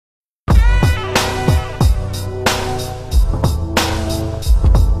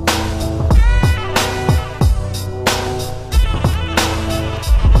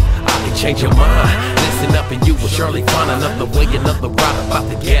change your mind. Listen up and you will surely find another way, another route about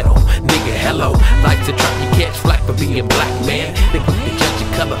the ghetto. Nigga, hello, life's a trap, you catch flack for being black, man. They quick to judge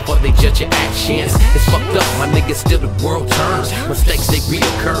your color before they judge your actions. It's fucked up, my nigga, still the world turns. Mistakes, they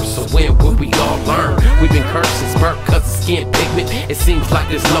reoccur, so when will we all learn? We've been cursed since birth cause of skin pigment. It seems like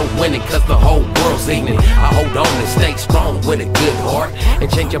there's no winning cause the whole world's ignorant. I hold on and stay strong with a good heart,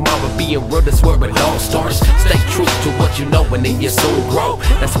 and change your mind by being real, that's where it all starts. Stay true to what you know and then you soon grow.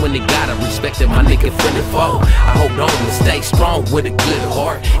 That's when you gotta respect it, my nigga, finna fall. I hold on and stay strong with a good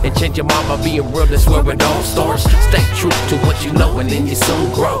heart, and change your mind by being real, that's where it all starts. Stay true to what you know and then you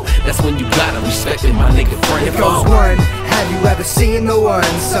soon grow. That's when you gotta respect it, my nigga, friend. It goes one, have you ever seen the one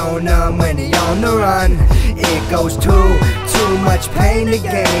so numb when he on the run? It goes two, too much pain to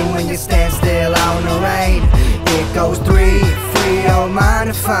gain when you stand still out in the rain. It goes three, free your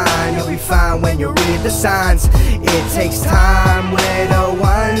mind to find, you'll be fine when you read the signs. It takes time with a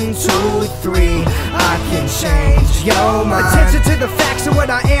 1, 2, 3, I can change your mind. Attention to the facts of what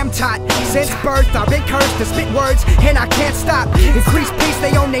I am taught. Since birth I've been cursed to spit words and I can't stop. Increase peace,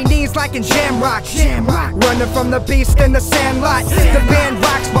 they on their knees like in Jamrock. Running from the beast in the sandlot. The band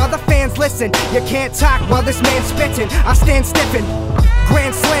rocks while the fans listen. You can't talk while this man's spitting. I stand stiffin'.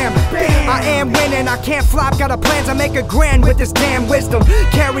 Grand slam, I am winning, I can't flop, got a plan to make a grand with this damn wisdom.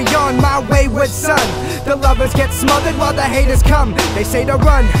 Carry on my wayward son. The lovers get smothered while the haters come. They say to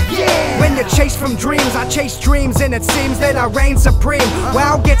run, yeah. When you chase from dreams, I chase dreams and it seems that I reign supreme.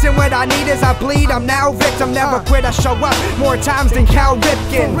 While getting what I need as I bleed, I'm now victim, never quit, I show up more times than Cal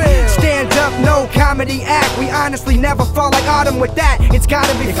Ripken. Stand up, no comedy act, we honestly never fall like autumn with that, it's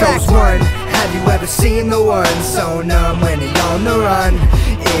gotta be facts. It goes one, have you ever seen the one so numb when he on the run?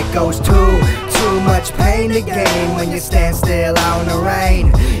 It goes two, too much pain to gain when you stand still out in the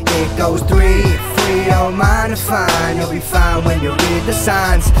rain. It goes three, free your mind to find, you'll be fine when you read the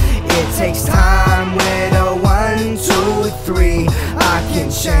signs. It takes time with a 1, 2, 3, I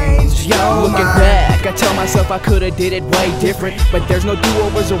can change your mind. Looking back, I tell myself I could've did it way different, but there's no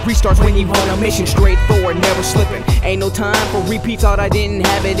do-overs or restarts when you on a mission. Straightforward, never slipping. Ain't no time for repeats, thought I didn't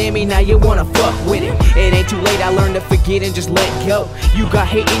have it in me, now you wanna fuck with it. It ain't too late, I learned to forget and just let go. You got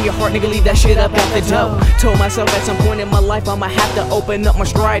hate in your heart, nigga, leave that shit up at the door. Told myself at some point in my life I'ma have to open up my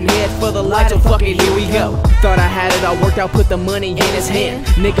stride and head for the light, so fuck it, here we go. Thought I had it all worked out, put the money in his hand.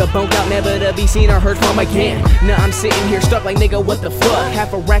 Nigga bunked out, never to be seen or heard from again. Now I'm sitting here stuck like, nigga, what the fuck?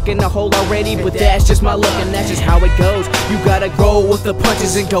 Half a rack in the hole already, but that's just my luck and that's just how it goes. You gotta go with the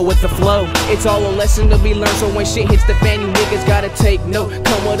punches and go with the flow. It's all a lesson to be learned, so when shit hits the fan, you niggas gotta take note.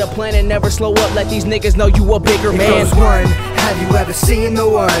 Come with a plan and never slow up, let these niggas know you a bigger man. It goes one, have you ever seen the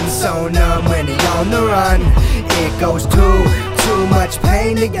one so numb when he on the run? It goes two, too much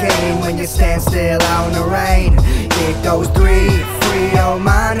pain to gain when you stand still out in the rain. It goes three, free your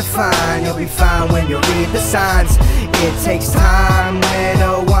mind to find, you'll be fine when you read the signs. It takes time with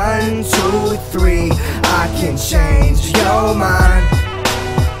a 1, 2, 3, I can change your mind.